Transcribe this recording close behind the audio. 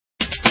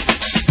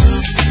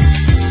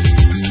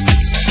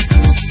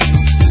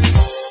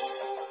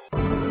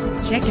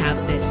Check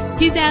out this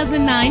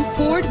 2009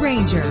 Ford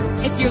Ranger.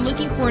 If you're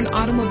looking for an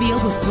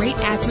automobile with great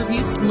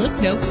attributes, look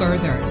no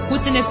further.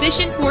 With an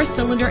efficient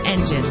 4-cylinder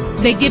engine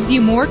that gives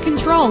you more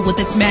control with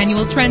its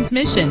manual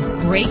transmission.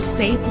 Brake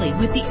safely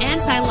with the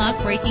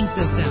anti-lock braking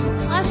system.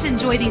 Plus,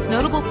 enjoy these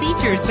notable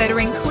features that are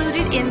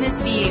included in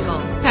this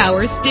vehicle.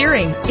 Power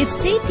steering. If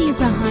safety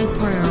is a high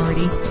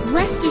priority,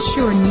 rest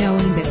assured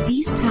knowing that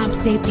these top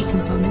safety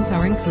components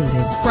are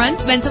included.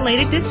 Front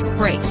ventilated disc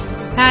brakes.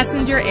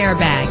 Passenger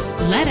airbag.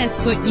 Let us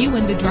put you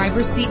in the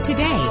driver's seat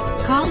today.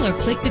 Call or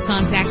click to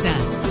contact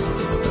us.